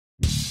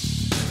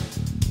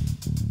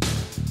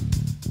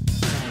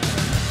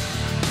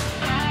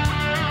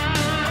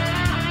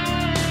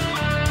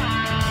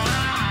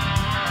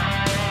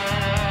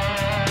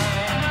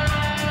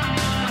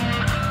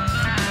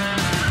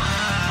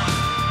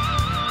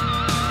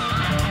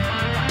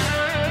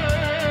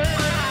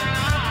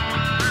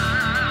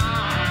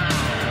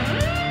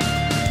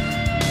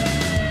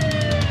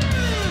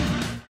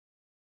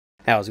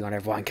How's it going,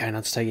 everyone?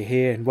 KayneHunterTaker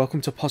here, and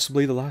welcome to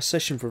possibly the last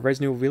session for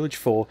Resident Evil Village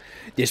for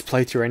this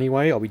playthrough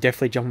anyway. I'll be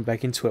definitely jumping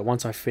back into it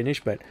once I finish,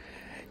 but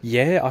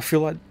yeah, I feel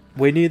like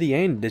we're near the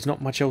end. There's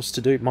not much else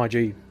to do. Mind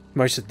you,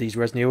 most of these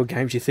Resident Evil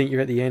games you think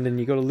you're at the end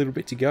and you got a little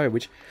bit to go,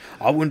 which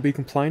I wouldn't be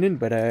complaining,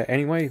 but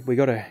anyway, we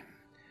gotta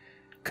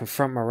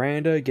confront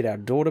Miranda, get our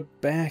daughter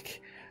back,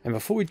 and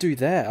before we do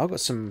that, I've got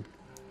some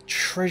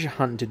treasure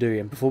hunting to do,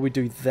 and before we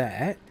do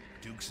that,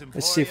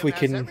 let's see if we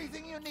can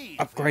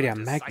upgrade our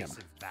Magnum.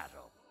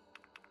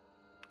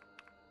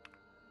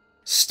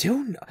 Still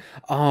no.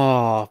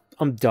 Oh,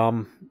 I'm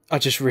dumb. I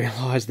just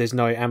realised there's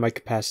no ammo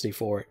capacity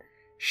for it.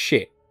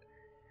 Shit.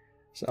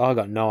 So I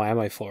got no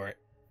ammo for it.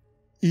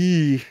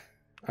 Eee.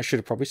 I should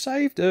have probably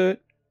saved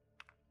it.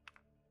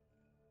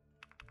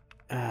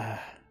 I've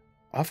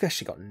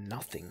actually got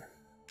nothing.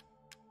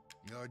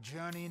 Your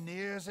journey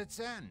nears its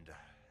end.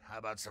 How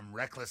about some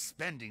reckless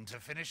spending to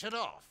finish it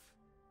off?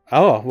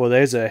 Oh, well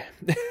there's a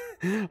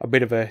a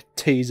bit of a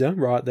teaser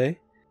right there.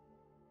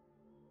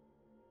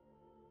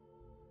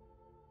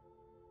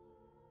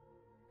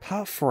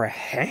 Part for a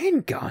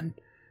handgun?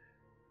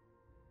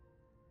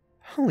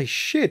 Holy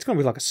shit, it's gonna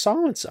be like a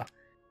silencer.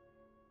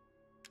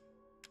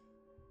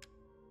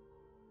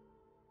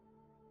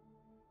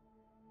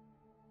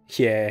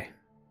 Yeah.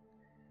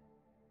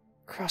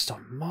 Christ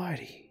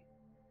almighty.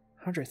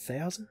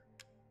 100,000?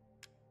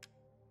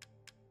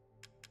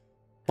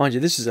 Mind you,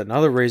 this is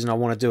another reason I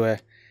want to do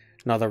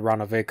another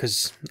run of it,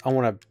 because I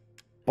want to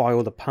buy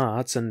all the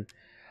parts and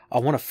I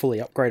want to fully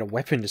upgrade a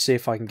weapon to see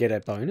if I can get a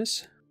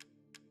bonus.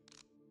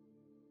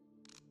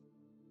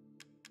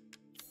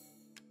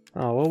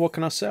 Oh, well, what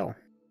can I sell?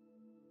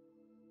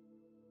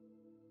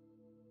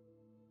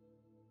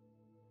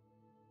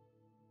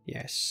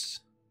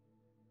 Yes.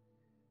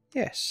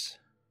 Yes.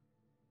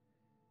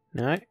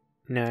 No.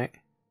 No.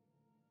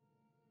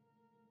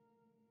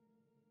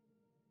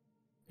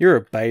 You're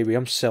a baby,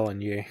 I'm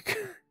selling you.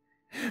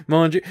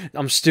 Mind you,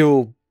 I'm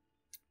still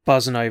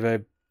buzzing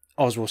over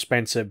Oswald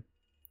Spencer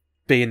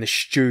being the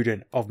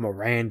student of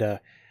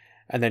Miranda.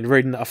 And then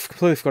reading, I've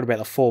completely forgot about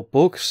the 4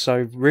 books,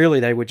 so really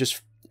they were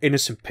just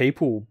innocent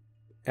people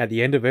at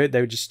the end of it.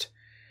 They were just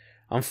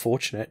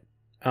unfortunate.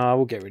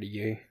 We'll get rid of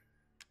you.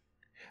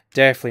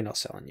 Definitely not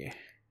selling you.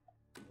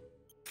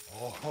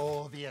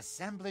 Oh, the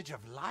assemblage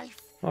of life.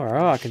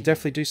 Alright, I can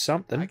definitely do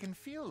something. I can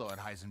feel Lord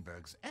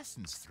Heisenberg's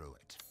essence through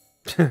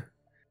it.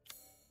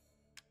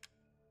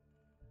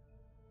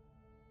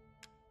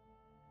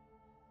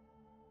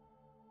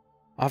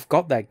 I've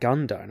got that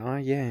gun, don't I?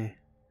 Yeah.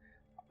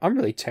 I'm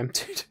really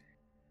tempted.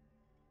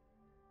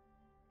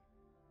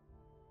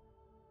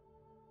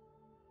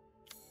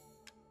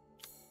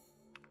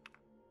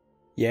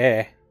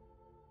 Yeah.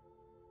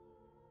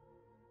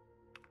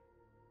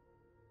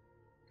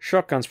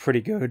 Shotgun's pretty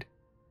good.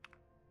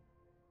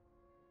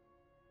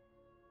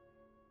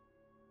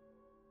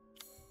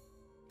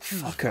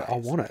 Fuck it, I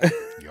want it.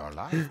 Your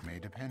life may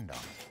depend on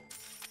it.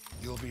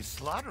 You'll be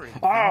slaughtering.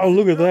 Oh,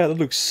 look at that. That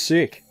looks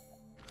sick.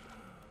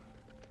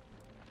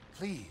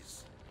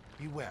 Please,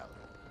 be well.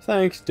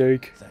 Thanks,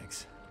 Duke.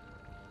 Thanks.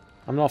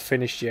 I'm not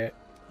finished yet.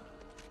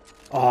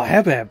 Oh, how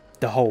about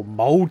the whole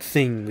mold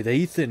thing with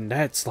Ethan?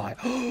 That's like,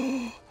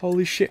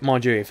 holy shit.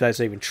 Mind you, if that's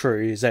even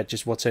true, is that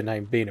just what's her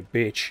name being a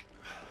bitch?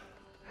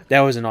 That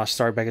was a nice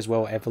throwback as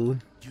well,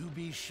 Evelyn. Do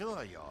be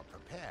sure you're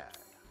prepared.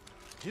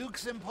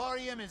 Duke's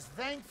Emporium is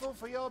thankful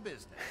for your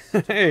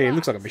business. Hey, it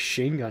looks like a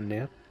machine gun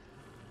now.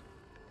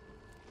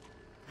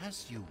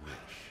 As you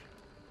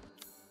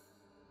wish.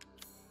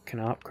 Can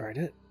I upgrade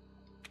it?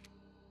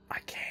 I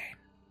can.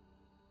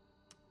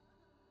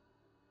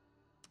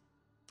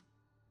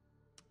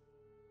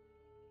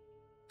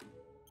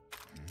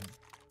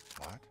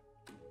 What?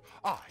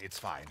 Ah, it's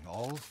fine.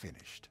 All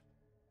finished.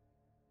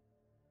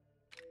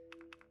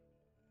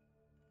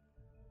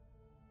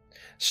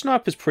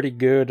 Sniper's pretty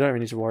good. I don't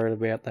need to worry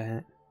about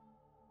that.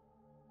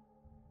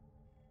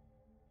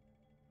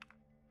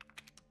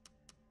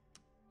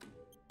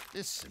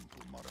 This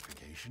simple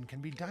modification can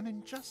be done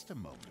in just a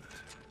moment.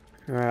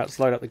 Alright, let's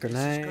load up the This is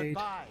grenade.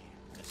 goodbye,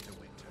 Mr.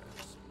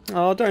 Winters.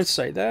 Oh, don't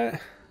say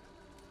that.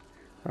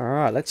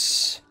 Alright,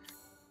 let's...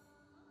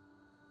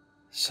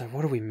 So,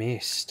 what have we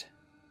missed?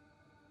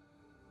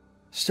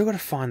 Still gotta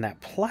find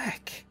that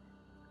plaque.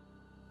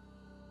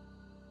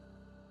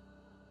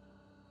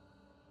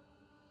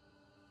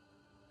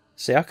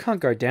 See, I can't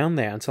go down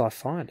there until I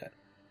find it.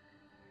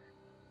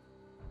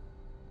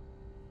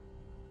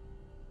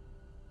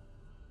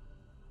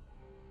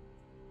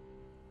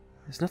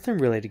 There's nothing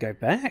really to go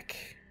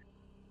back.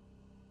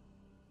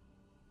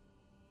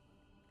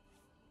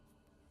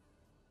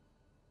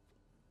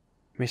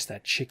 Missed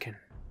that chicken.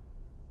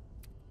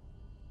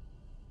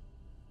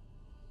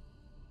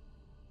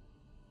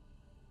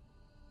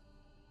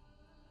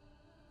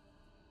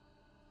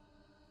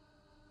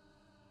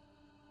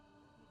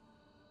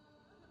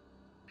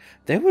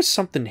 There was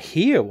something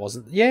here,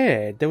 wasn't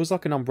there? Yeah, there was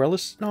like an umbrella.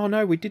 Oh,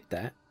 no, we did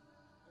that.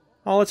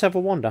 Oh, let's have a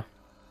wander.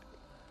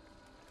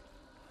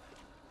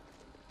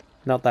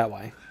 Not that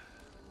way.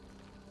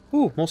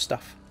 Ooh, more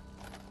stuff.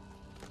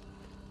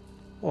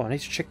 Oh, I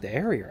need to check the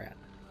area out.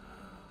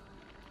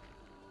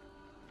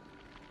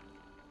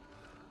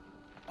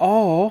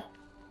 Oh!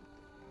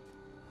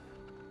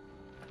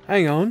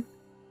 Hang on.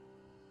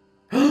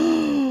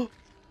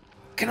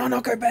 Can I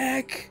not go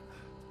back?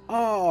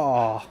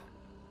 Oh!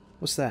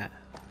 What's that?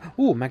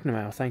 Oh, Magnum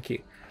Ale, thank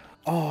you.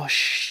 Oh,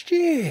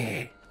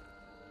 shit!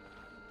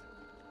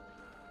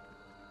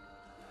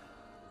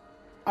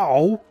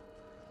 Oh!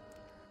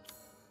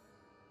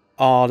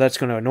 Oh, that's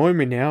going to annoy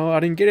me now. I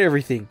didn't get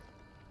everything.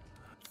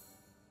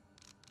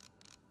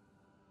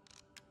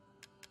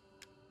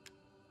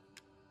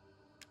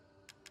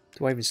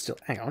 Do I even still...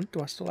 Hang on,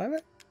 do I still have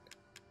it?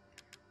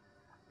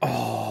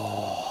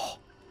 Oh!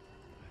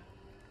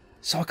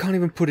 So I can't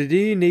even put it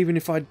in, even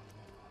if I...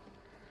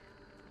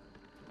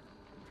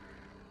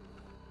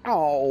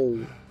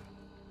 Oh!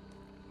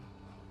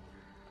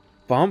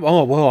 Bump.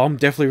 Oh, well, I'm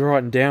definitely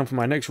writing down for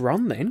my next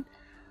run then.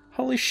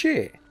 Holy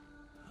shit.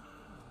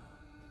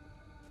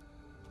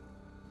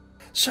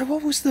 So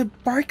what was the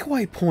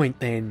breakaway point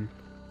then?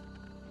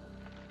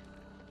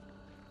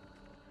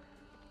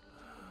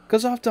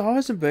 Because after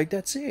Heisenberg,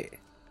 that's it.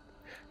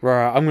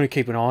 Right, I'm going to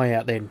keep an eye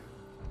out then.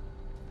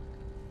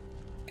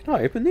 Can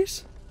I open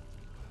this?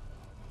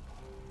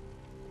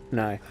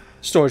 No.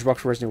 Storage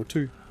box for Resident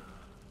Evil 2.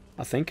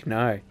 I think.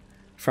 No.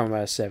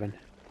 From 7.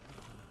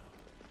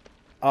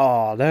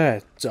 Oh,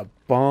 that's a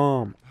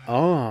bomb.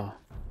 Oh.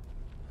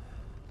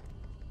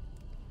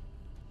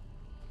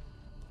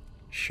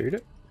 Shoot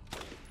it?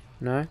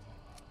 No.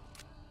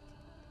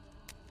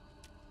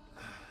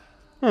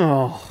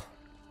 Oh.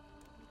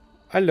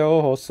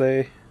 Hello,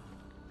 Jose.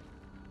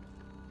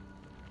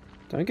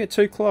 Don't get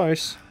too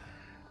close.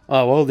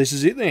 Oh, well, this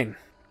is it then.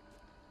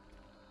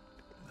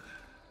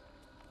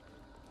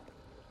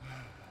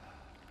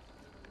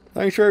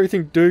 Thanks for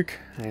everything, Duke.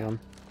 Hang on.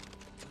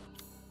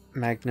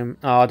 Magnum.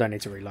 Oh, I don't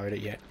need to reload it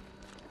yet.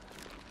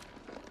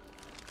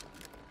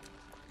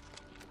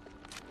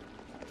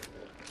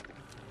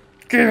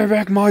 Give me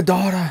back my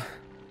daughter.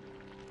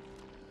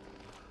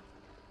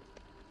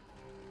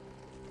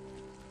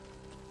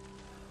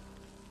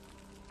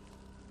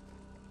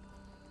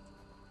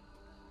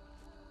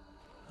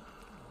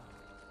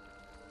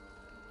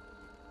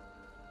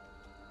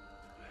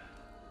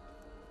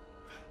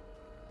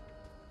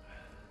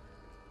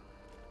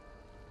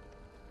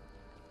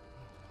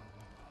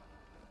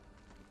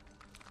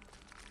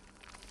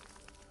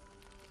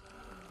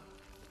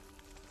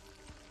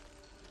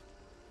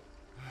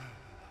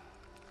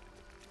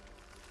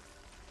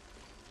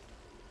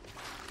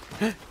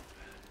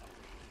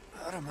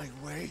 Out of my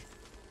way.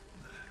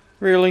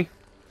 Really?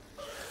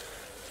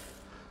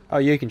 Oh,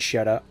 you can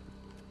shut up.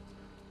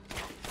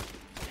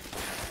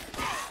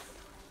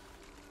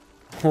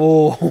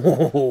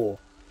 Oh,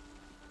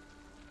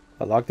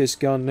 I like this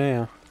gun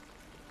now.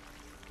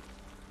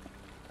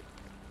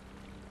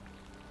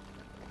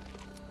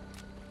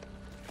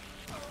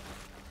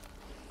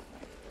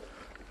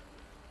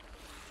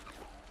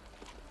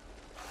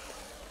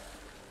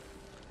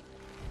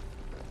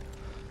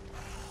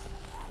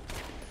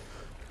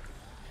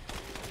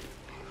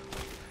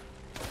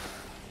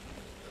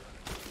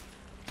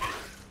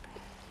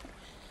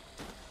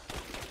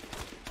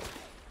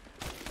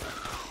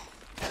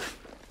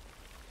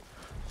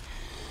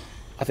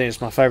 I think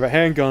it's my favourite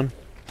handgun.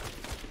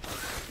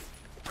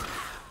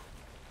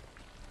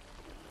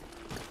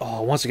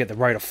 Oh, once I get the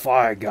rate of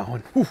fire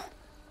going. Whew.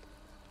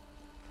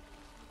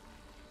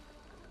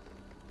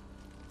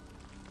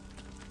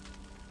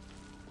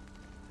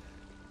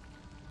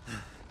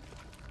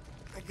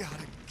 I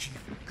gotta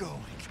keep going.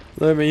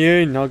 Let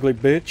me in, ugly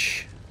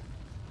bitch.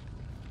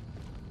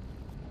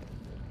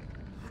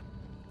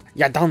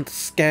 Ya don't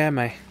scare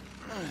me.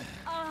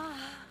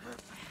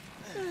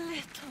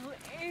 Little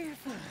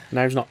Eva.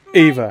 Name's not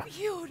Eva. My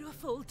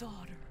beautiful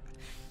daughter.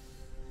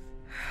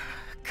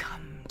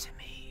 Come to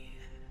me.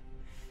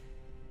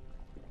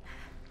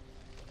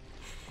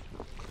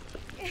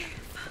 Eva.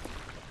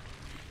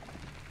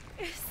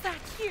 Is that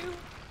you?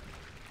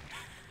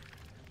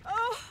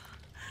 Oh,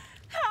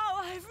 how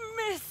I've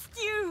missed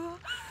you.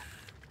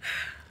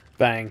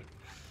 Bang.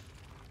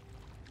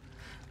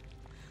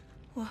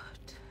 What?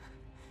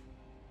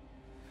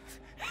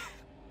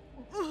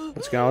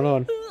 What's going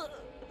on?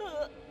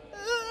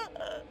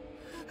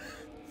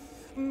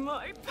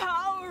 My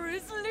power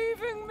is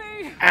leaving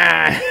me.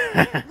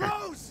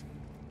 Rose!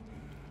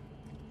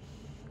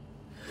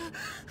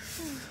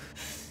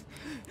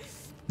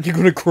 You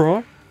gonna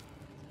cry?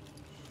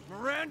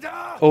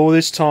 Miranda! All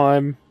this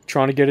time,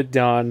 trying to get it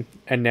done,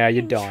 and now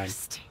you're dying.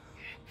 Interesting.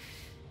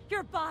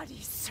 Your body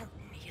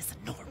certainly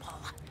isn't normal.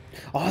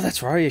 Oh,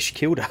 that's right, yeah, she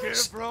killed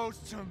us. Give Rose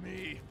to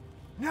me.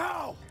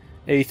 Now!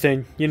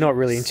 Ethan, you're not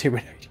really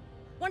intimidating.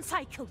 Once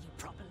I kill you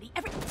properly,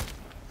 every...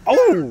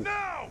 Oh!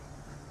 Now!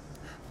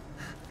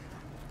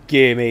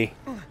 Gimme.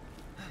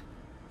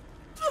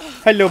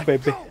 Hello,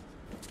 baby.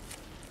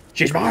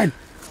 She's mine!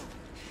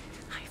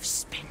 I've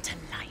spent a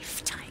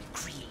lifetime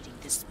creating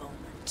this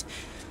moment.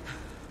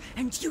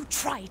 And you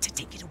try to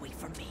take it away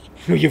from me.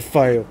 You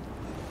fail.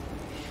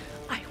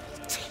 I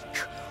will take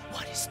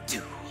what is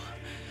due.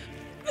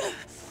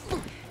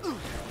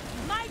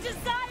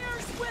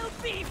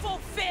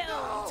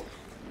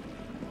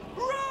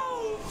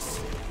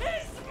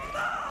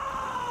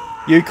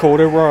 You called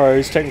her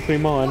Rose, technically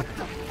mine.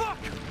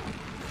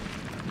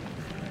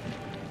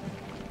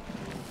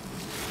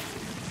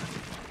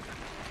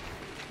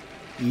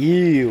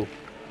 You.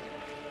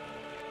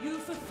 You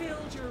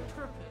fulfilled your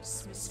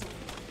purpose, Mr.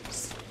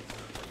 Winters.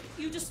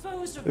 You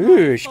disposed of Ooh,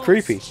 my it's false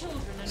creepy.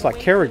 children and It's like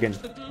awakened Kerrigan.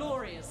 the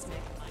glorious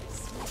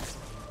Megamyce.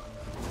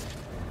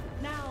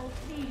 Now,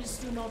 please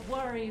do not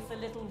worry for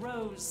little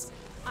Rose.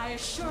 I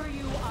assure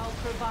you I'll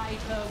provide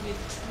her with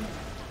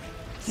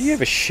truth. Do you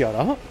ever shut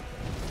up?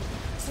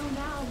 So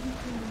now you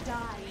can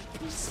die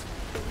peacefully.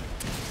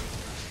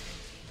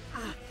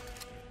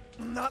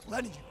 I'm not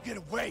letting you get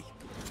away.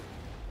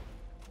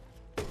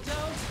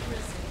 Don't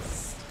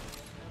resist.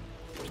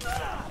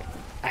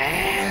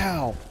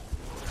 Ow!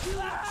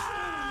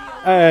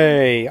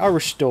 Hey, I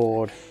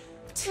restored.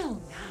 Till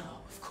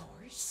now, of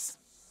course.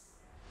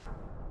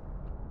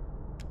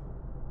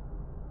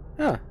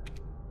 Huh.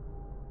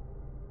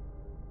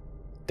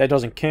 That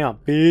doesn't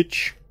count,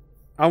 bitch.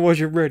 I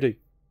wasn't ready.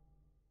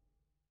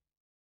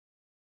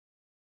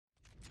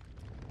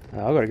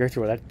 Oh, I gotta go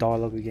through all that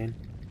dialogue again.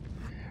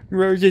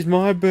 Rose is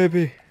my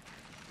baby.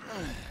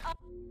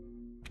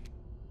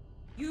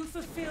 You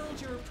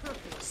fulfilled your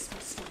purpose,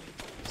 Mr.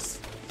 Winters.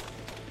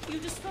 You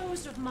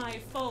disposed of my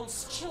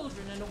false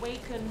children and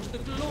awakened the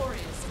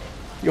glorious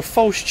Megamyce. Your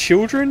false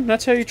children?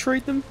 That's how you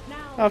treat them?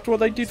 Now, After what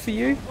they did for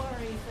you? don't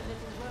worry for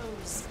little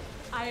Rose.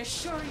 I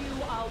assure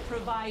you I'll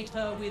provide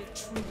her with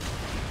true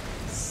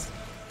peace.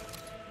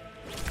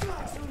 So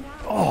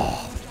now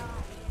Oh. you die.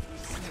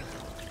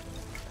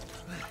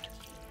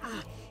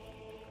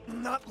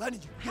 I'm not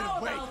letting you get How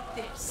away. about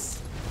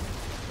this?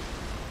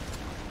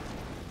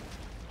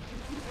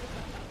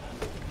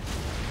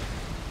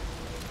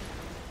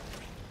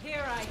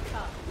 Here I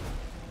come.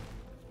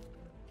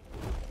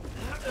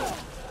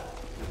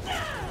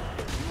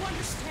 You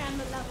understand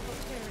the love of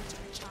a parent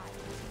and a child,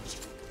 don't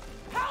you?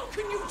 How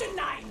can you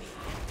deny me?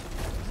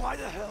 Why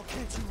the hell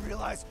can't you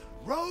realize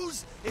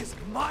Rose is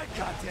my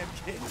goddamn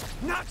kid,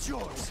 not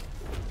yours?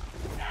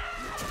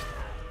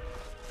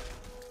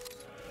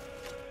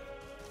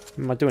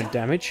 Am I doing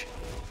damage?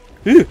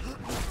 Ew.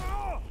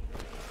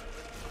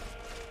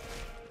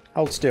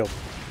 Hold still.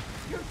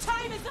 Your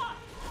time is up!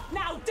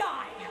 Now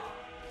die!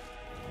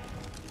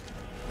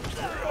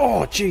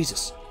 Oh,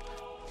 Jesus.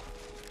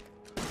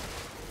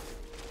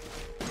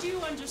 Do you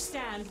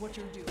understand what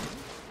you're doing?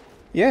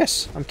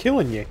 Yes, I'm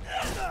killing you.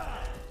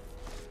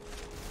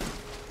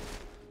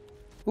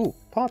 Ooh,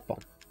 pipe bomb.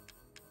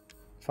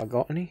 If I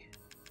got any.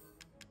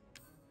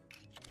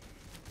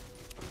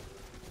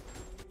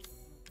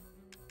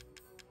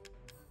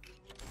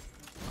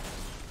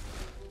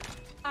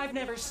 I've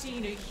never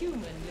seen a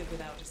human live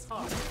without his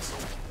heart.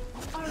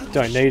 Are you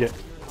Don't need it. sure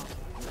you're not?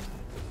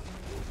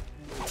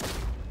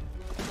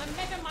 The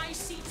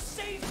Megamycete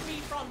saved me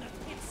from the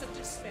pits of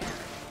despair.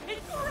 It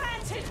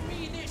granted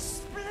me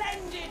this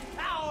splendid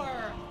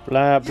power.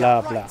 Blah, blah,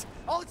 Yeah, blah. right.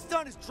 All it's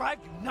done is drive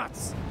you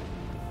nuts.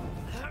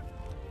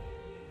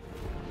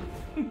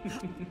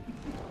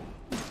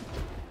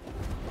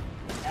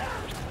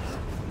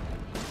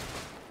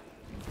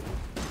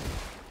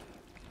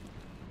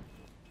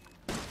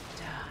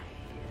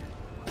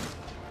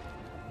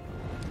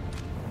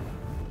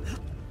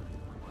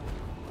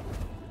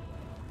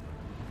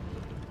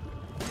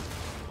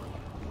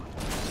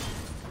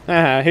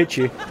 Ah, I hit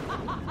you.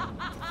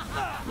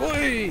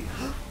 Whee!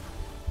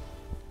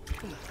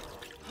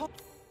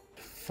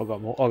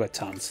 Forgot more. I got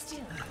tons. Still.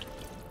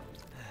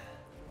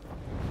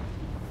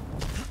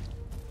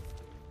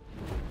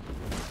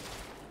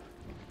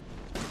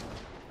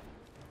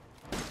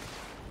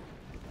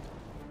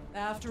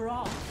 After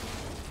all,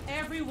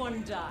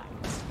 everyone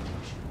dies.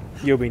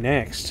 You'll be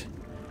next.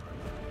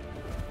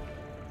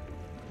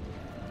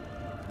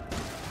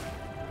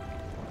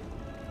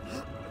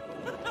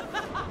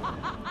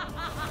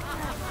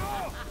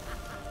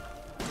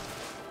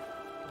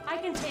 I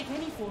can take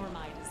any form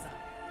I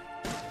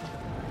desire.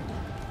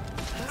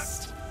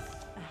 Just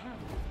a hand.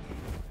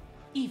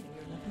 Even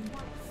your loving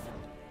wife.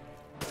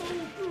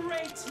 Oh,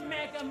 great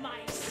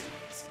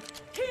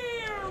Megamycete!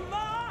 Hear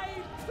my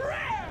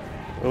prayer!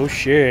 Oh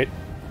shit.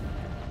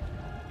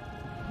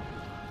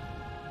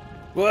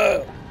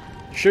 Whoa!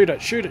 Shoot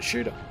it, shoot it,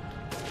 shoot it.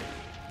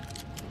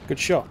 Good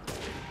shot.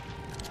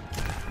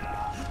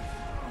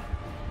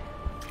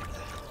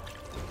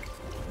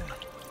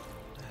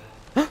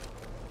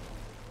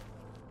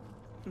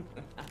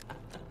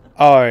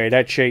 Oh,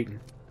 that's cheating.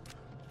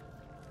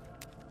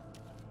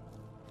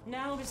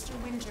 Now, Mr.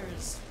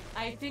 Winters,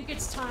 I think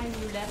it's time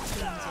you left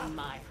things in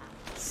my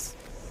hands.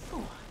 Go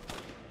on,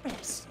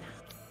 rest now.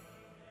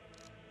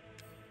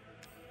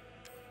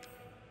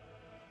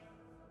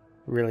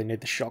 Really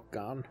need the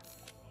shotgun.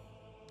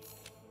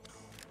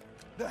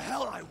 The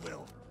hell I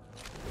will.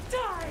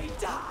 Die,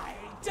 die,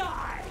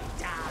 die,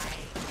 die,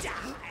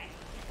 die!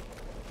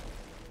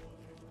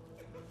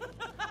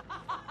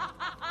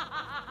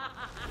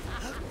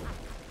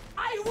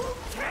 I will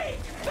take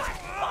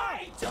back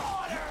my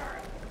daughter!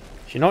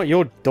 She's not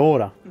your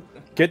daughter.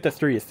 Get that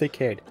through your thick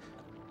head.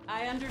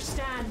 I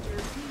understand your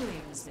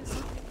feelings,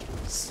 Mr.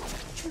 Winters.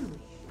 Truly.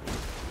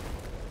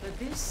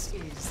 This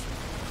is...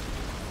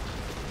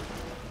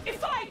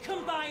 If I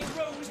combine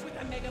Rose with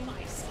a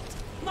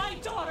Megamycete, my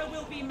daughter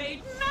will be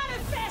made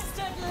manifest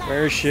at last!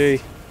 Where is she?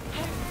 I've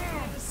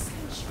had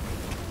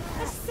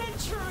a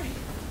century,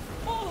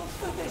 all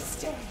for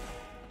this day.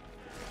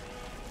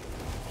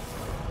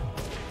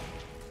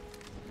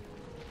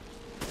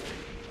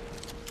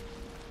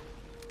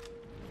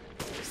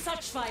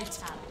 Such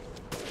vitality.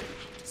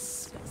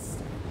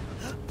 Disgusting.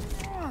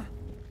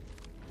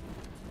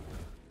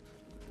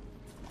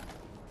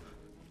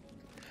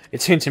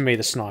 It's hinting me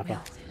the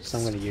sniper, so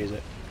I'm going to use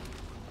it.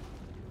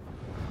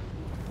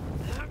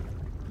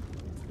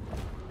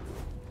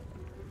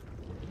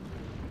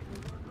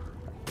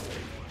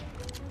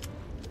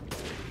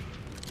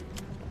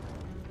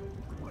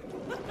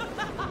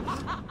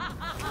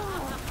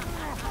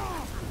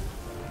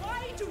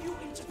 Why do you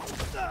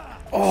interrupt?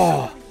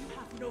 Oh! You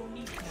have no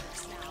need for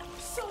this now.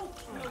 So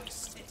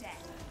close to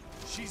death.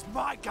 She's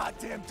my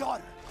goddamn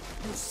daughter.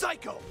 You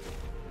psycho.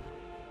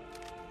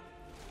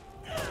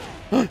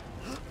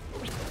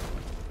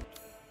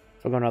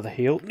 I got another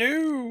heal.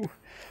 No!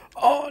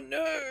 Oh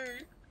no!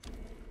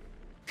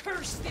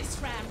 Curse this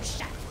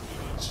ramshackle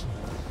village.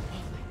 All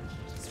I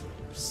need is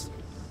Rose.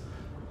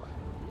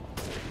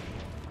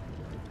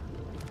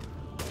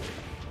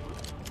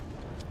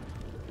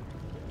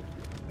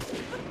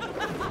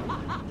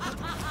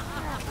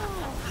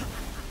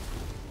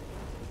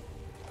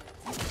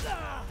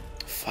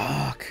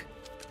 Fuck.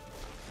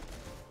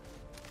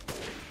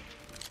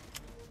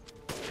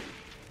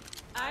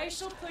 I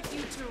shall put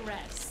you to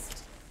rest.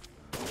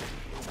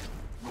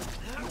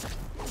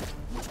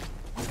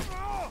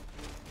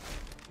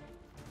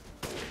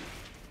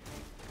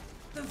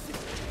 The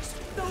villagers,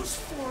 those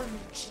foreign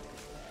children,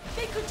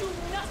 they could do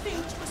nothing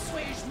to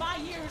assuage my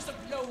years of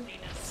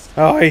loneliness.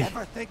 Oh, hey.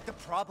 Ever think the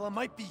problem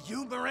might be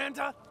you,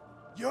 Miranda?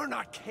 You're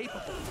not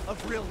capable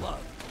of real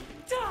love.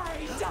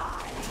 Die,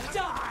 die,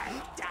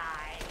 die,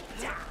 die,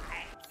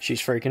 die.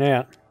 She's freaking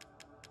out.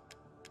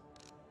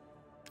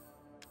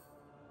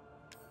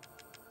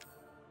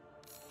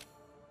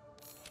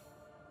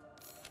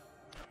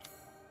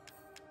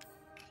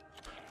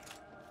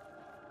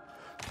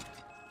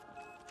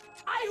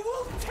 I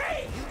will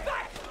take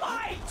back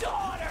my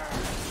daughter!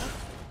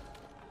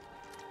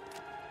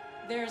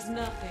 There's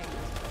nothing.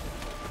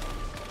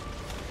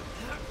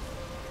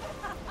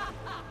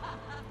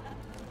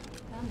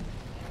 Come.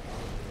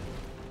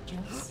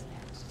 Just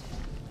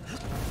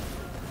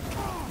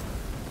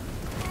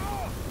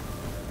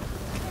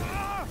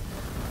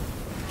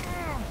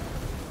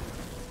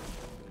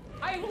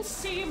I will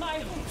see my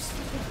hopes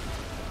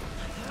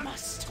fulfilled. I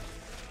must.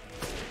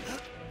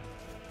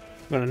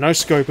 I'm gonna no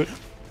scope it.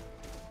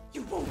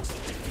 You won't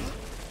defeat me.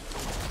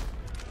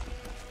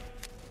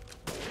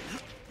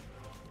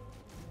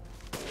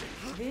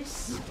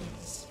 This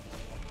is...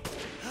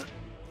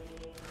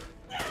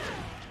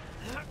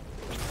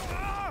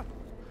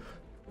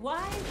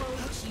 Why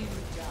won't you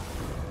die?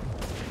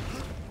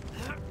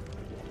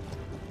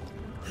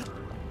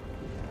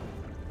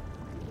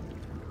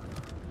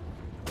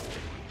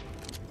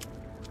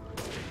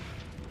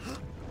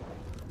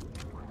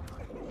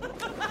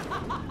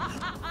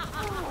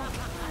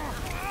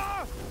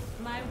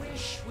 My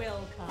wish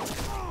will come.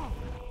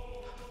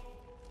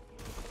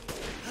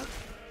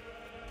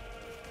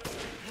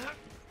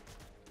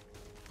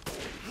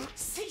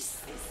 Cease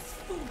this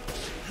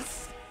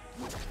foolishness.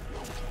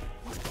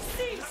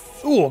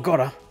 Cease. Oh, got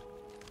her.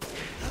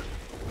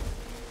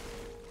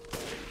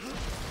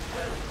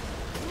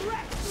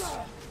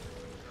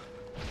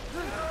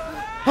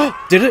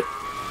 Did it?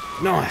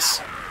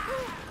 Nice.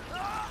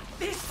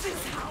 This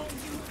is how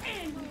you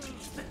end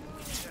the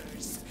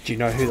Winters. Do you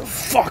know who the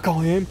fuck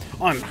I am?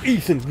 I'm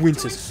Ethan To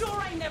Winters. ensure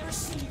I never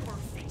see your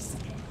face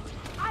again,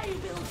 I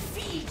will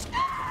feed.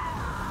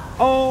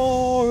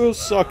 Oh,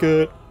 suck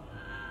it.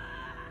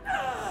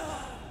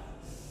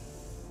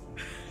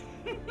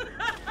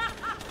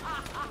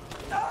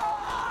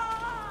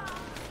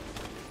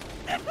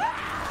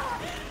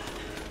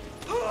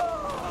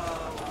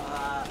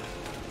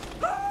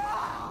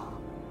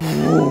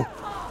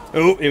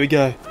 Oh, here we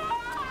go.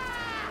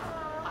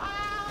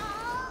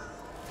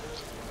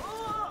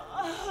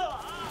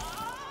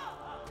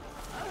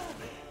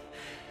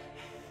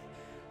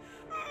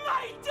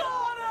 My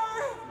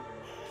daughter!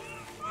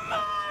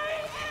 My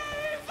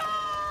Eva!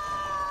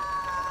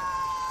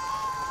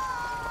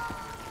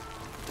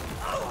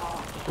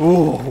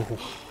 Oh.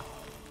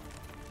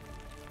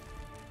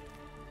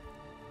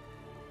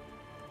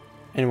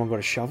 Anyone got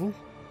a shovel?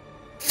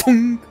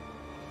 Thunk.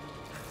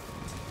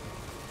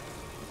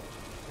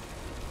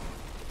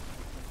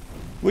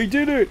 We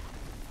did it!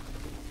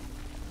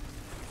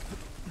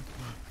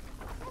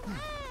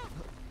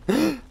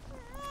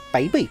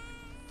 Baby!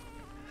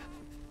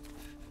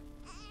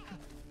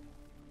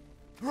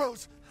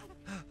 Rose!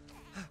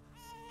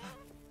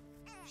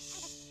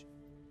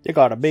 You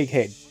got a big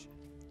head.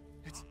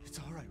 It's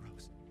all right,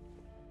 Rose.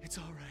 It's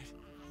all right.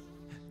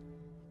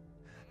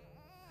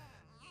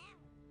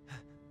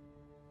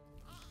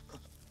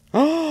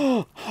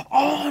 Oh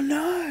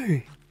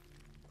no!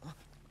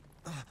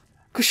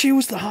 Because she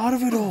was the heart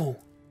of it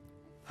all.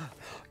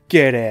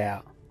 Get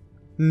out.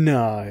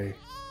 No.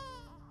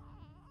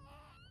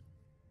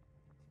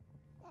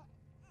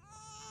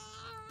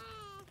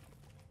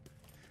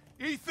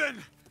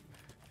 Ethan!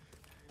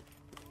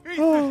 Ethan!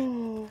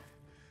 Oh.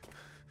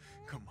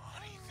 Come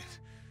on, Ethan.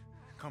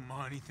 Come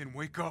on, Ethan,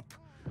 wake up.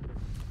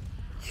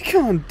 You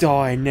can't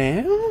die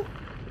now.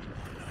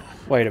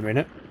 Wait a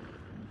minute.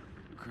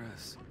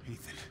 Chris,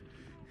 Ethan.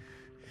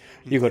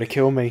 You gotta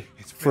kill me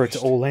It's for it to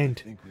finished. all I end.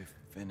 think we've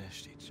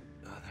finished each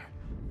other.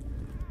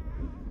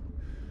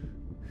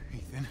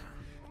 Ethan.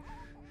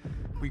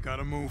 We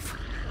gotta move.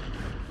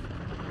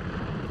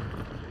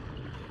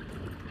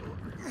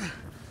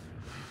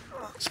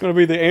 It's gonna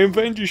be the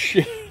Avengers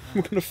shit.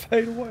 We're gonna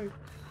fade away.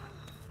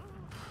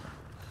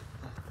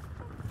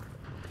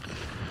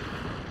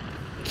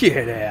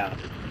 Get out.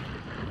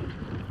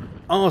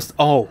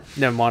 Oh,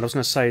 never mind. I was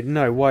gonna say,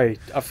 no way.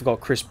 I forgot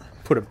Chris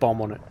put a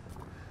bomb on it.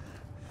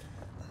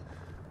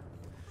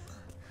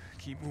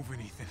 Keep moving,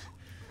 Ethan.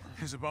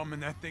 There's a bomb in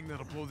that thing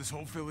that'll blow this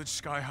whole village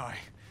sky high.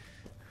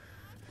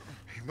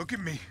 Hey, look at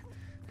me.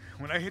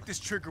 When I hit this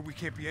trigger, we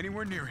can't be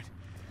anywhere near it.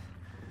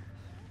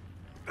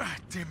 Ah,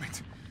 damn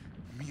it.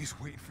 Mia's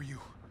waiting for you.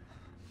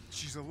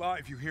 She's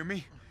alive, you hear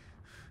me?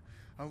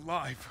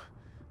 Alive.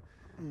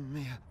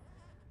 Mia,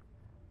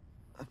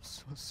 I'm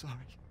so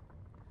sorry.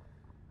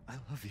 I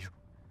love you.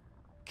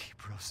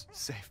 Keep Rose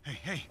safe. Hey,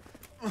 hey.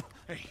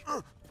 Hey.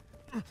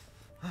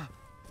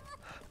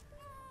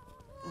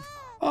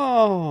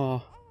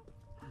 Oh.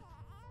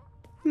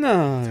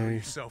 No.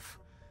 Yourself.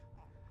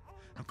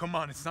 Now come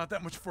on, it's not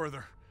that much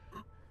further.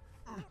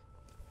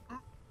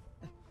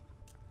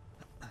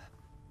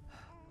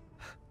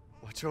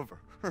 Watch over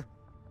her.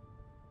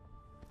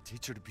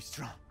 Teach her to be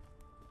strong.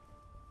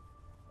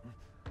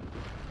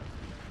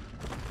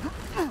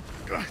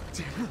 God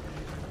damn it.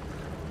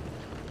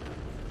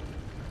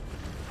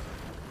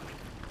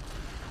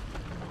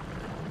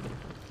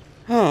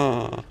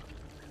 Oh.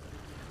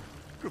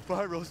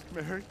 Goodbye,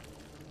 Rosemary.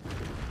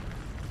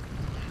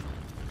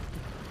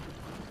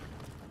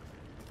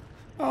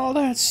 Oh,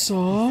 that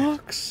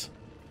sucks.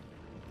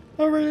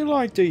 I really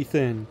liked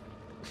Ethan.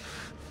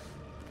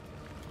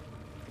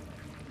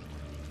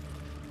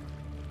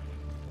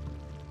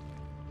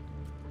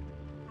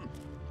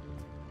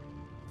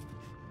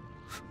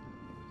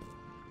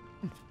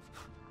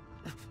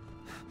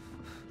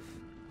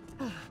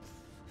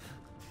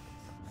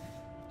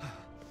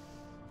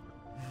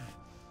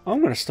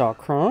 I'm gonna start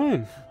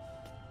crying.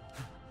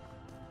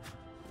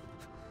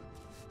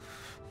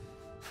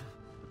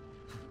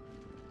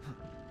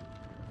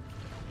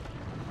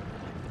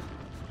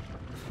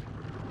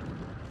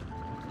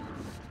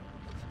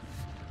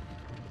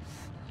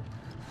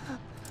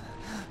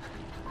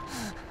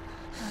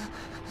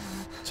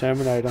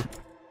 Terminator.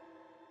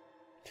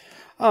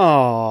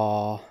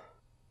 Oh.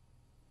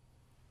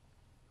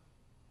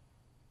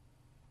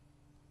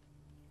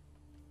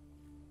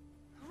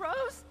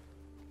 Rose?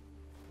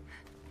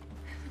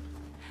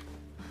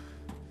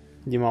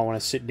 You might want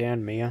to sit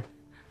down, Mia.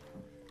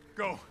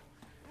 Go.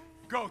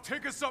 Go,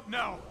 take us up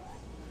now.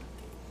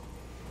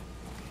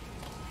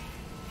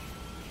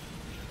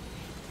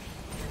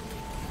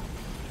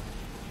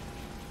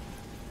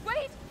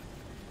 Wait!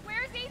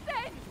 Where's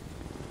Ethan?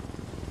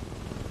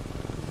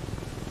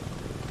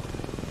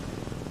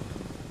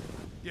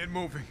 Get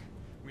moving.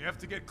 We have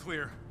to get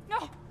clear.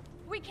 No!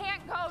 We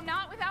can't go,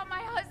 not without my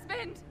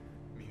husband!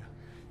 Mia,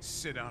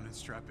 sit down and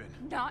strap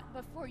in. Not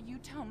before you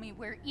tell me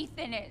where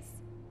Ethan is.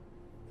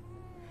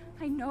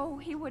 I know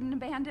he wouldn't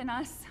abandon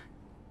us.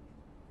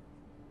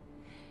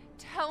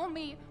 Tell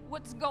me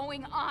what's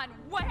going on.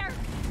 Where?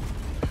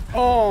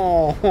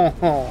 Oh.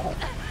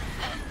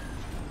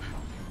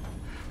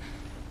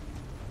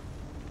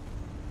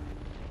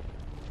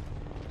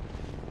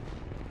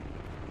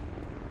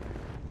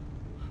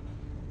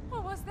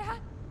 What was that?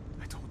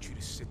 I told you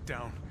to sit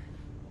down.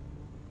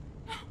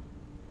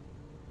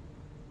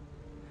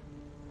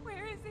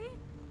 Where is he?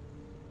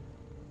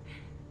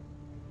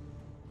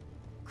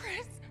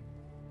 Chris?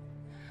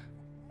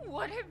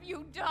 What have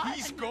you done?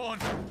 He's gone.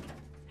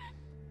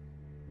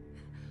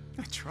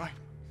 I tried.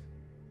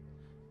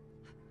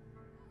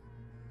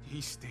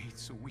 He stayed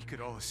so we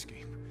could all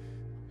escape.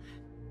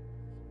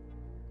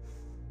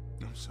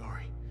 I'm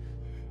sorry.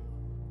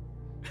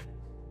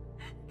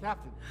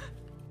 Captain,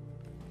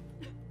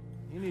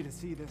 you need to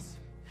see this.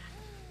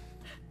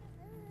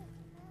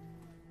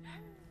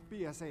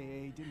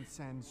 BSAA didn't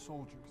send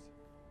soldiers.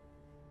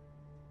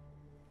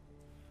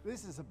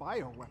 This is a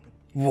bioweapon.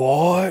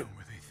 What? What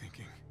were they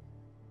thinking?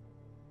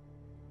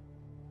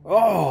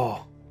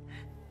 Oh.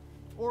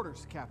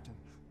 Orders, Captain.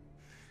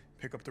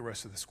 Pick up the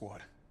rest of the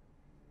squad.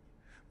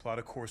 Plot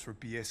a course for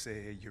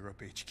BSAA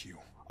Europe HQ.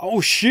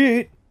 Oh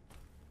shit.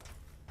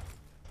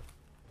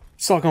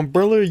 It's like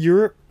Umbrella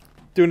Europe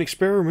doing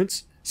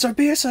experiments. So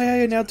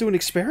BSAA are now doing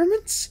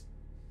experiments?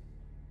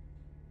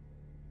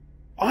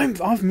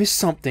 I've missed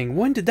something.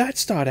 When did that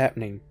start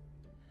happening?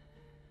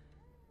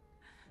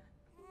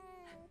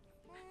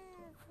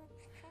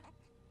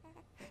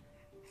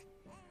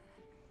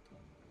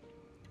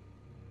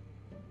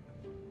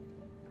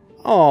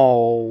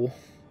 Oh.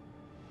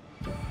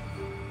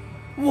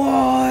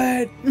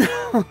 What?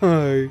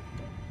 No.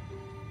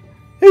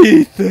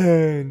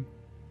 Ethan.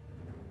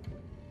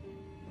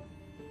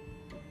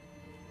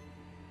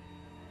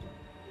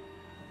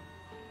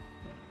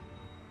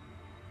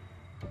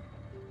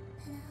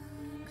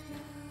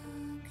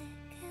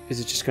 Is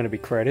it just going to be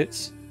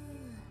credits?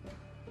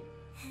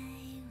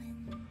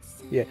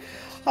 Yeah.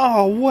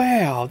 Oh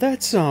wow,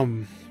 that's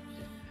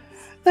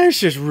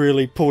just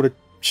really pulled a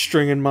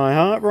string in my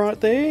heart right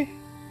there.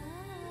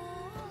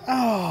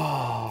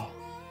 Oh.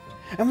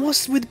 And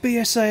what's with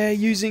BSAA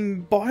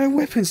using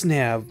bioweapons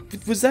now?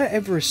 Was that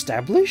ever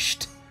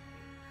established?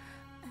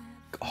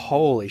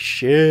 Holy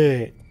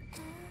shit.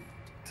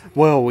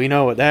 Well, we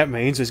know what that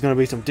means. There's going to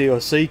be some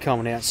DLC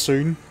coming out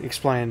soon.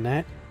 Explain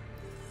that.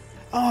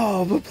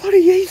 Oh, but bloody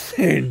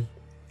Ethan!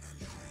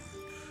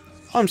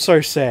 I'm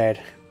so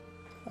sad.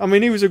 I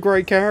mean, he was a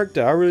great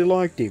character. I really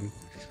liked him.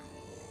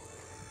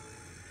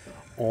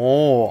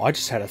 Oh, I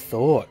just had a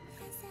thought.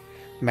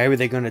 Maybe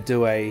they're going to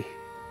do a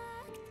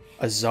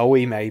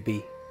Zoe,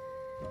 maybe.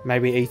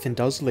 Maybe Ethan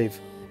does live.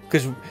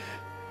 Because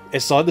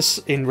it's like this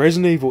in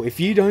Resident Evil. If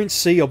you don't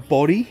see a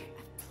body,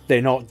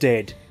 they're not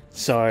dead.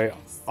 So,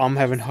 I'm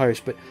having hopes,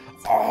 but...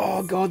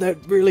 Oh, God,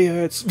 that really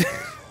hurts.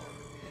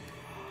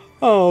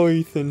 Oh,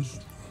 Ethan.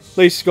 At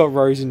least got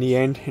Rose in the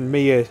end. And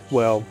Mia,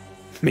 well,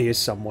 Mia's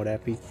somewhat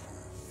happy.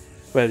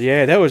 But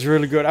yeah, that was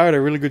really good. I had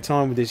a really good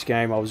time with this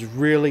game. I was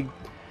really...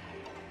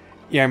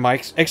 You know,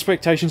 my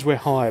expectations were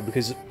high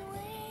because...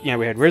 You know,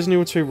 we had Resident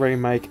Evil 2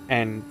 Remake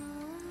and...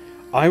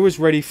 I was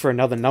ready for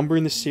another number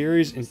in the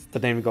series,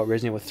 but then we got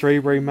Resident Evil 3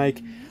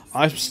 Remake.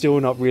 I'm still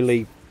not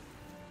really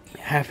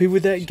happy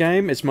with that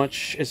game as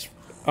much as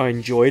I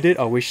enjoyed it.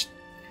 I wish,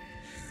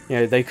 you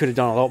know, they could have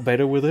done a lot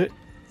better with it.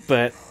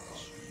 But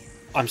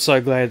I'm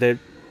so glad that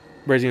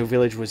Resident Evil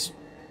Village was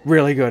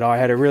really good. I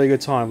had a really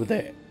good time with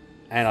it.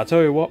 And I'll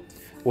tell you what,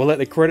 we'll let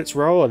the credits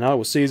roll and I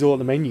will see you all at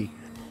the menu.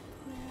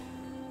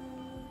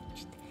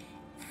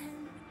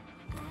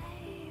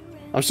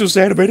 I'm still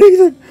sad about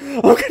Ethan.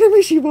 I'm gonna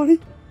miss you, buddy.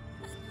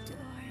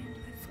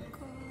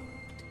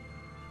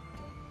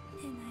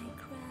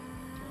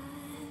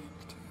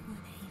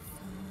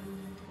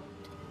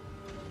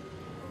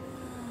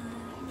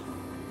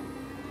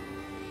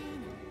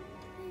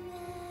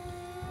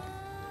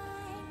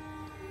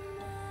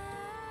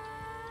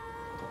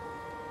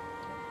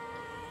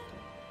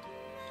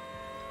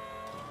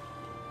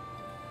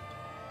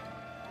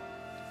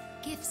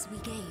 Gifts we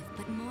gave,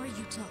 but more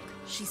you took,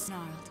 she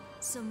snarled.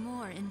 So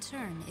more in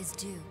turn is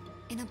due.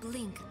 In a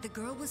blink, the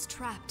girl was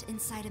trapped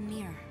inside a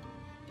mirror.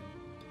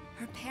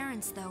 Her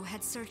parents, though,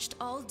 had searched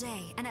all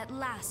day and at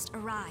last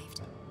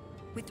arrived.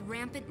 With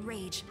rampant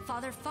rage,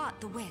 Father fought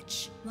the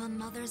witch, while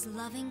Mother's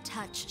loving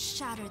touch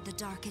shattered the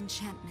dark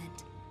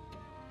enchantment.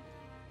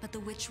 But the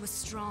witch was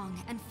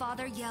strong, and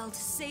Father yelled,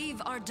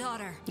 "Save our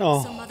daughter!"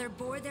 Oh. So Mother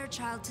bore their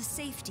child to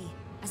safety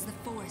as the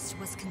forest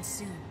was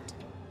consumed.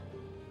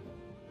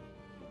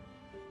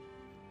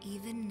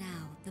 Even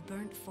now, the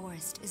burnt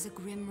forest is a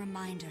grim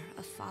reminder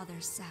of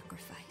Father's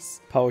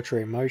sacrifice.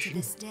 Poetry in To motion.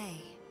 this day,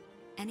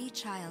 any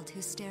child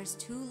who stares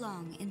too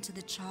long into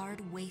the charred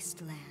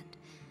wasteland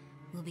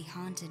will be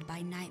haunted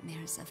by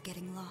nightmares of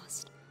getting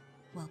lost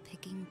while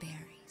picking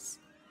berries.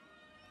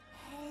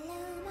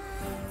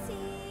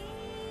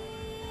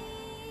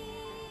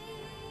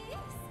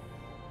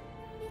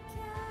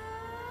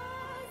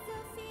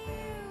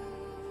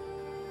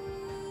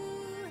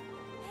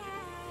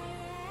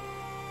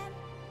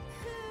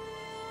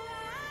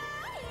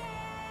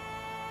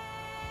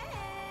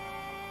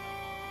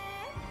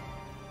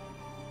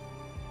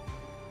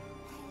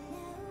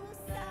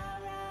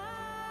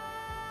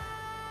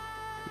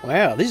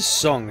 Wow, this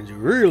song is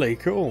really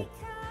cool.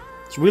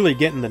 It's really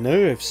getting the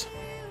nerves.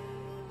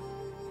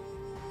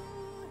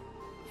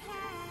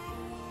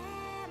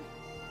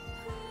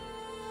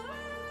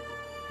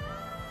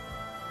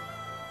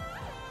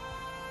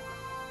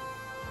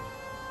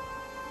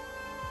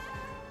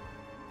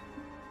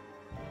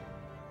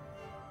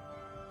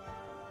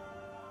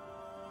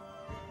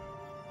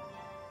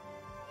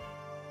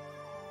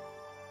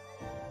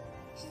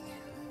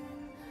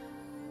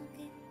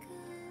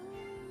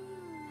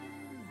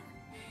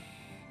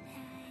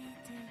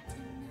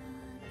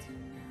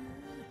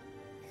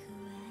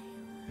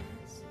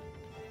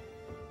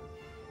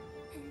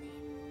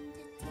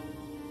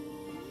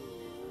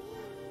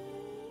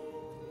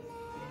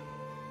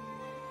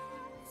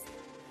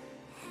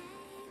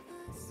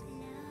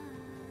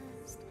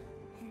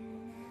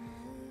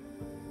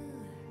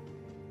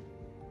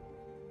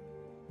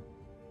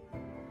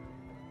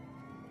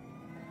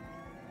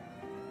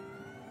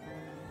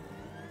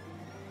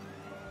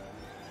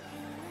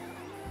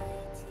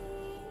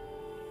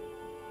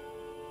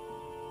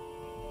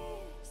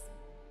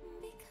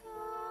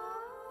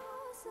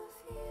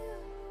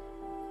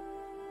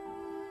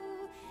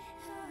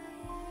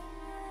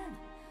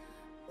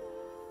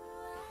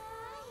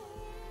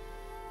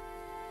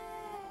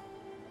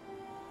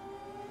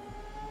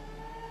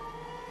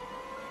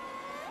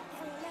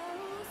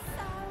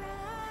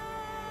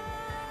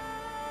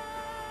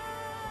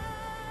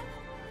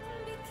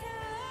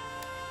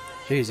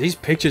 Jeez, these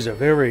pictures are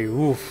very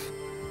oof.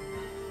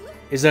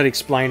 Is that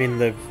explaining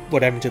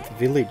what happened to the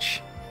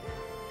village?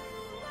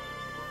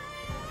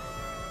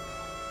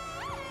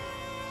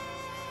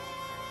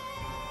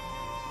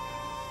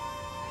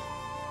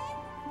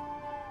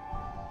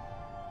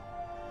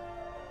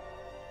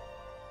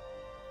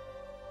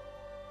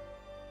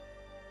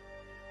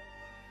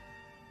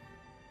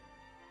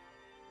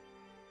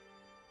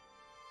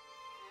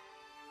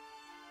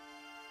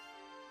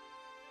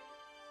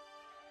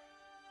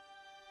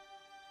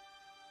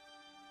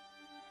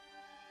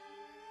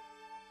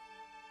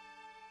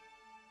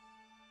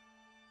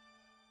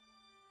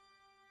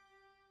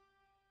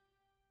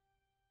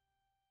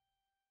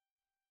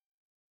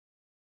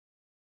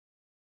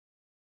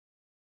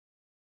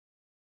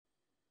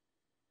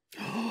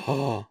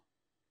 Oh.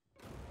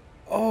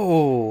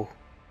 Oh.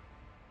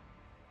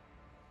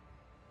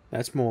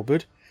 That's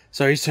morbid.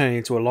 So he's turning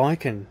into a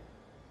lichen.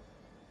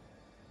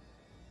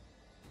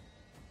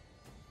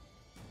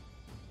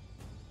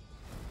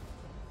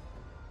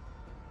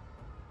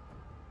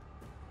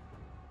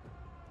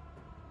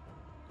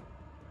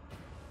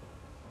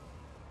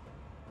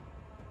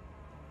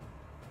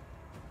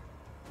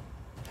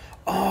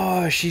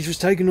 Oh, she was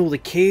taking all the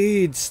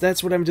kids.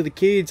 That's what happened to the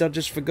kids. I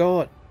just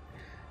forgot.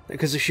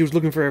 Because she was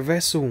looking for a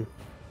vessel.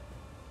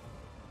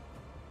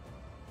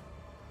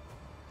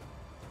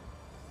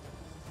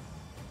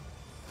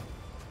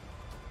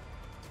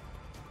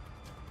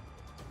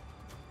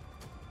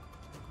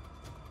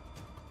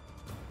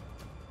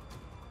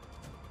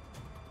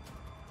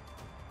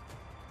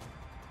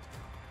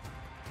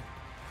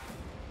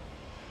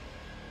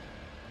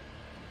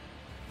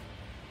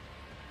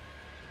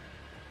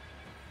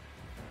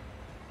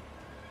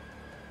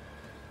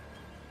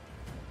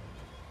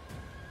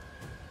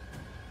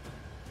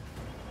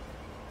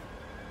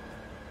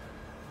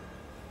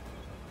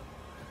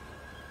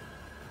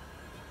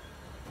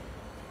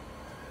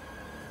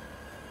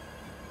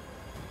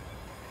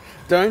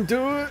 Don't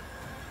do it!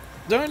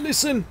 Don't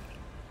listen!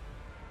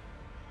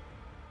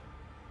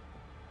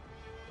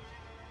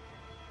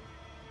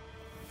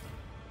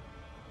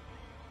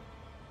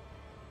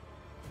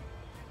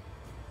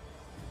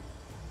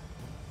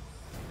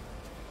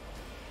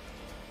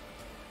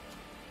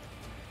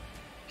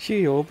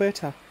 She all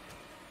better.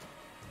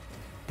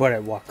 But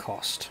at what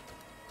cost?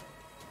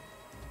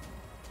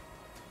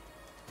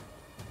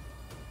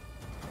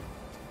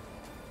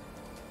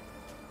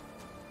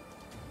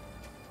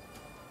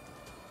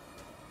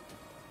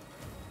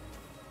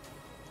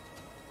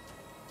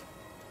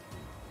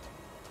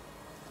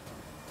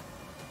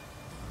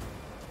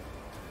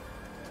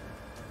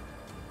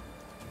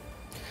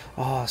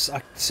 Oh, so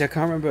I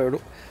can't remember.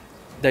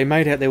 They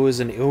made out there was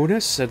an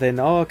illness, so then,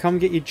 oh, come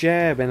get your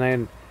jab, and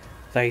then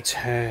they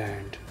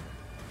turned.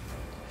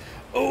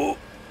 Oh!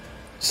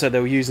 So they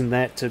were using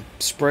that to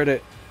spread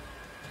it.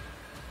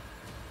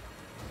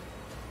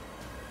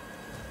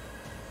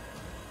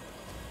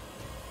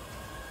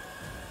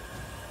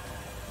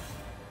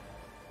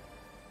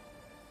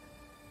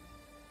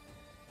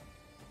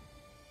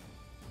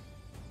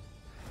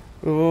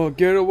 Oh,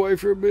 get away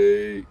from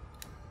me!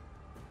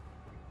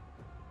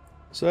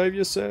 Save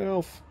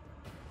yourself!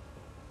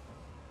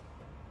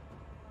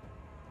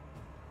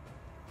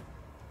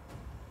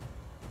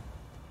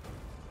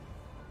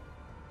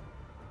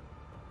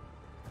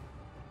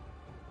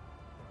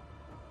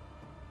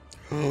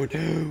 Oh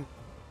no!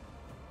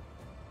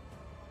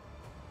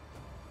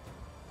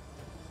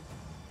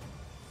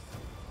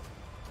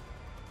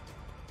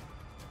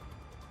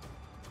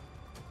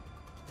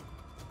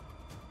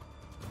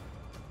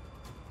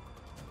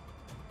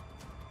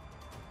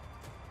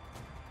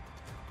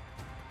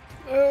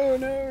 Oh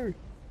no!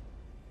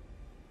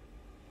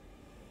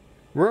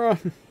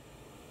 Run!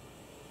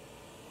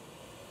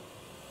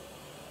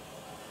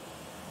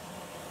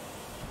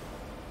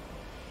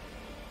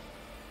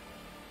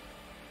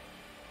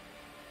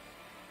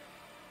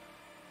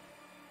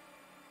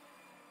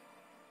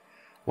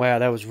 Wow,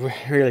 that was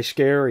really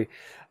scary.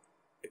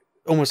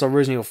 Almost like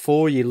Resident Evil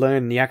 4, you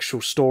learn the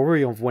actual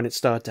story of when it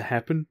started to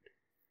happen.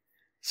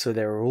 So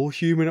they were all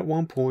human at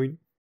one point.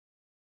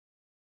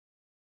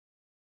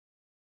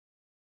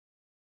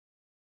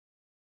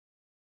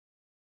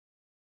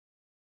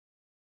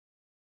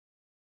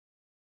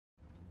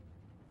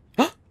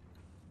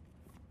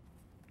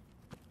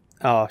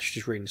 Oh, she's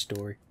just reading the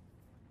story.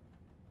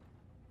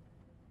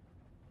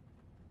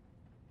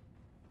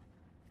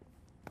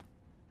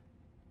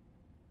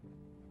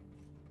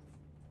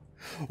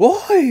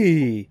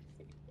 Why?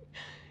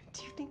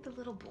 Do you think the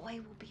little boy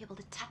will be able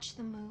to touch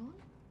the moon?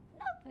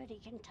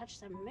 Nobody can touch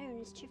the moon.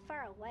 It's too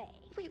far away.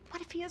 Wait,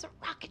 what if he has a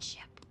rocket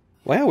ship?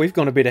 Wow, we've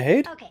gone a bit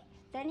ahead. Okay,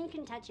 then you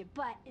can touch it,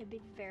 but it'd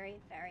be very,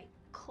 very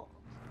cold.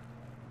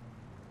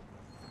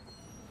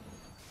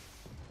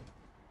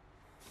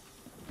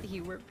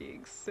 You were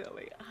being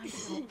silly. I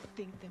don't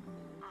think the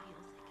moon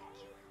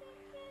feels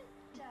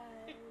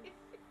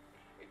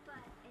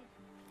like a cube.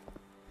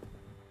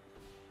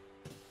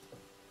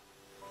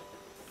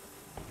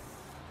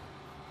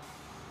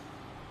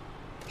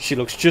 She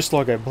looks just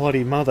like her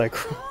bloody mother.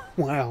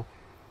 Wow.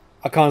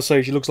 I can't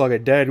say she looks like her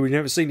dad. We've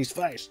never seen his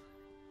face.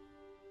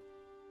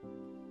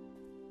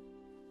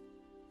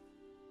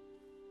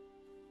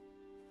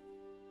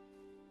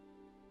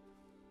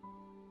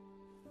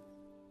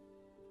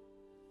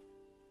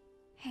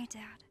 Hey,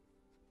 Dad.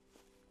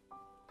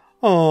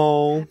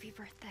 Oh. Happy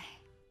birthday.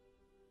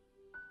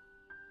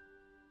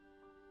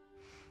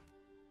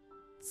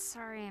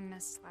 Sorry I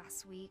missed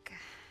last week.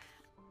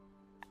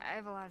 I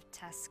have a lot of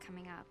tests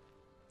coming up.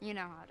 You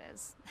know how it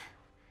is.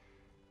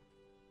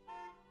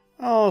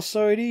 Oh,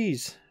 so it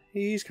is.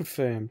 He is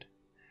confirmed.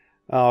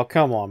 Oh,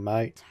 come on,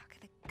 mate. Talk of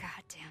the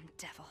goddamn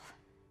devil.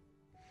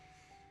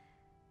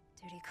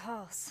 Duty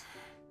calls.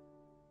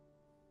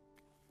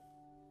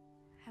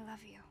 I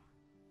love you.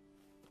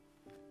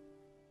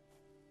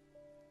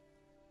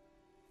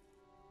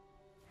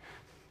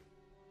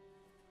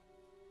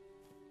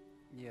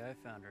 Yeah, I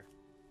found her.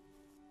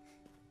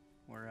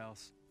 Where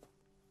else?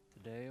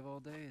 Today of all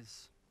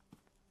days.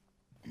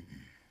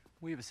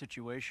 We have a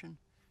situation.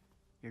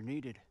 You're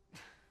needed,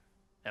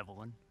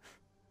 Evelyn.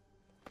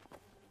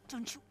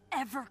 Don't you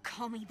ever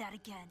call me that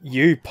again.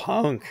 You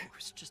punk. It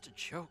was just a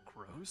joke,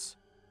 Rose.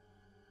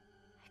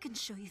 I can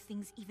show you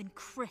things even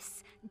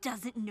Chris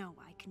doesn't know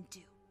I can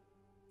do.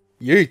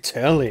 You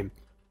tell him.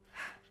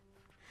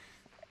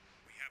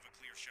 We have a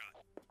clear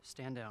shot.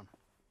 Stand down.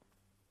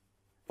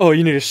 Oh,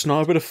 you need a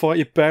sniper to fight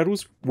your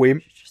battles?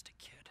 Wimp. She's just a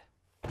kid.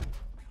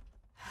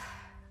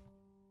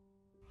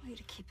 Way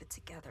to keep it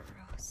together,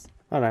 Rose.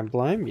 I don't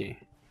blame you.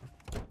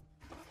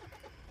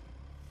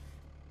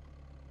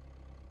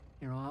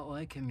 You're a lot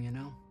like him, you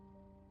know?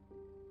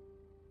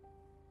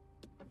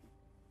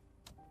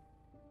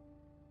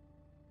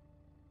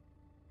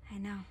 I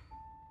know.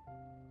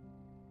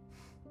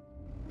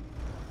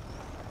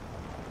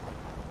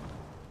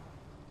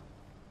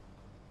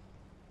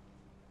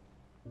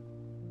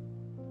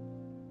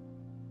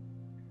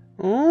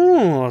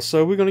 Oh,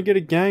 so we're going to get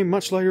a game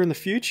much later in the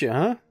future,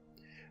 huh?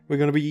 We're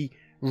going to be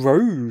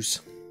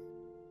Rose.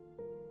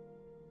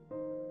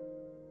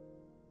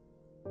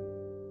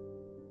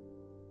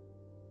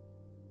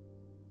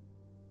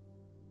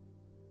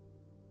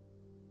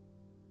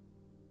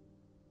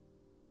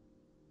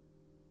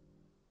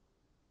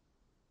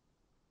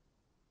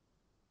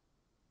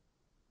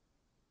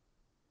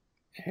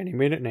 Any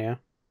minute now.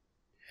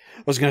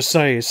 I was going to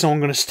say, is someone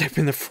going to step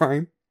in the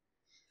frame?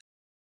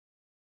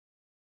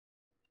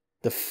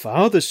 The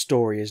father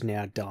story is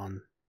now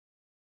done.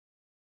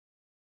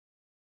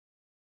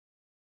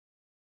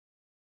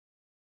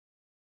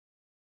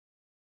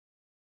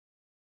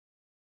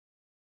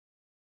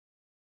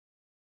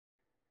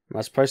 Am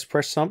I supposed to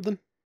press something?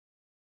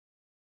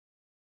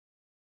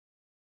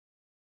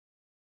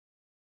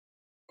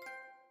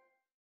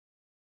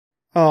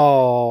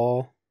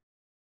 Oh,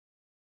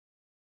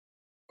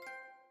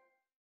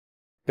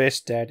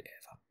 best dad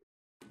ever.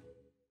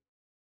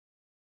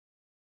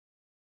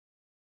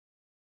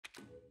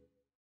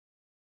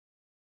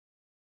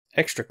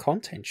 Extra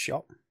content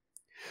shop.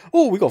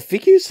 Oh, we got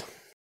figures.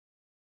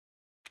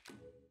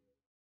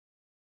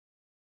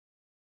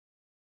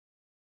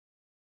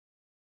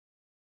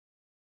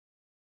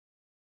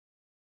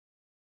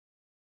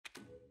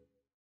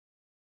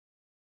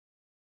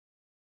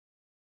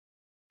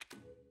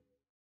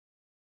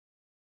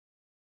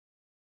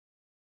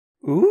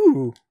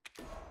 Ooh.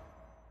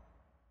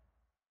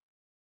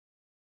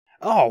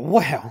 Oh,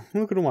 wow.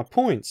 Look at all my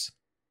points.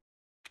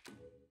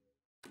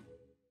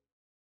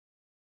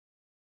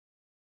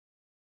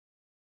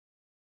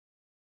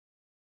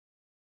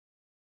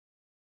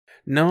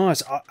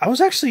 Nice. I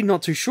was actually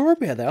not too sure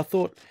about that. I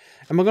thought,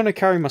 am I going to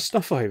carry my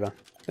stuff over?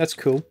 That's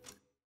cool.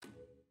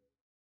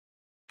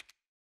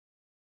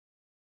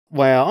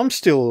 Wow, I'm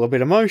still a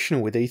bit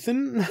emotional with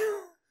Ethan.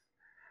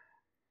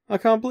 I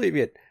can't believe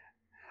it.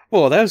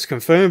 Well, that was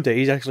confirmed that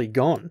he's actually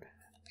gone.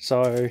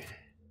 So,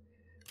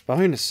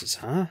 bonuses,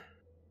 huh?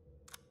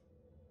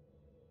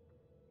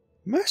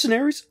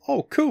 Mercenaries?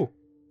 Oh, cool.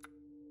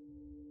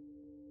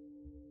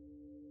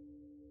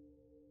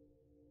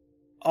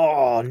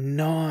 Oh,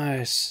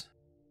 nice.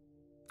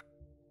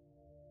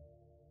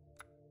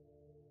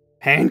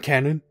 Hand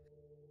cannon.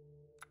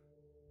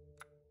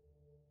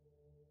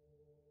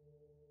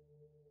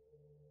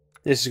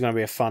 This is going to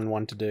be a fun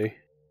one to do.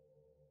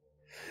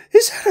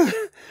 Is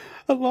that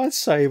a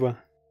lightsaber?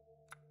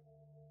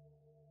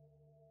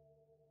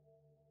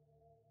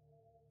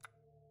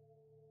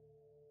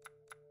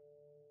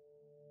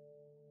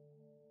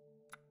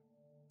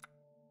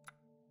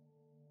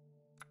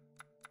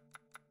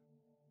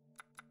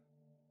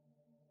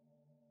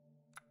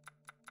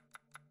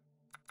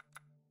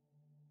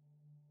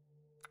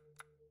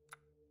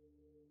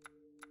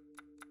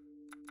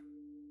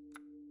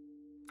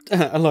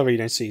 I love how you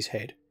don't see his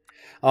head.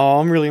 Oh,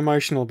 I'm really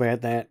emotional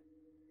about that.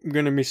 I'm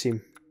gonna miss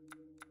him.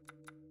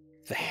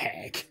 The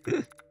hag.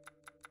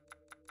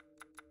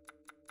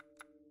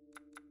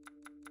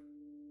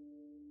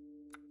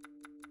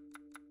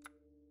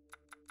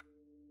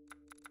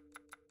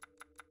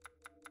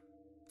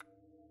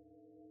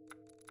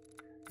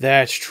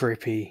 That's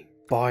trippy.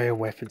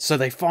 Bioweapons. So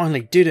they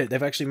finally did it.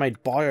 They've actually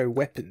made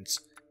bioweapons.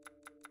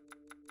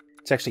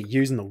 It's actually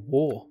used in the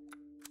war.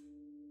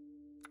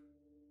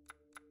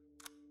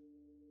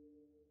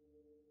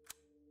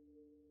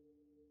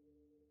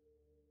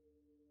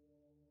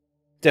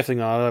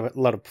 Definitely gonna have a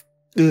lot of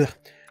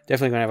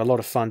definitely gonna have a lot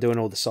of fun doing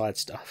all the side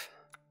stuff.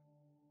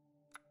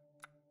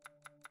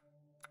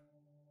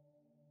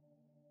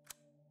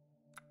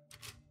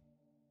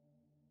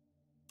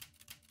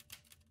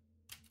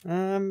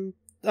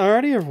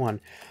 Alrighty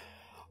everyone.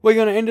 We're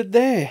gonna end it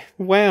there.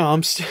 Wow,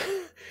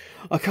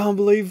 I can't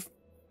believe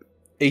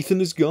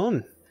Ethan is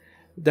gone.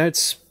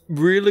 That's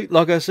really,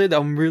 like I said,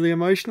 I'm really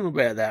emotional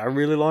about that. I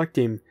really liked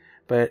him.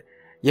 But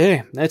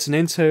yeah, that's an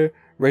end to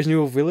Resident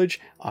Evil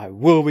Village. I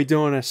will be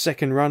doing a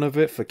second run of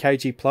it for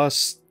KG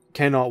Plus.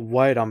 Cannot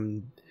wait.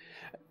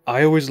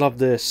 I always love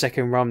the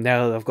second run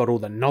now that I've got all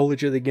the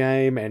knowledge of the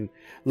game, and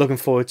looking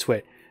forward to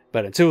it.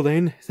 But until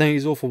then,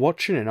 thank you all for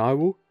watching, and I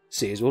will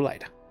see you all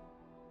later.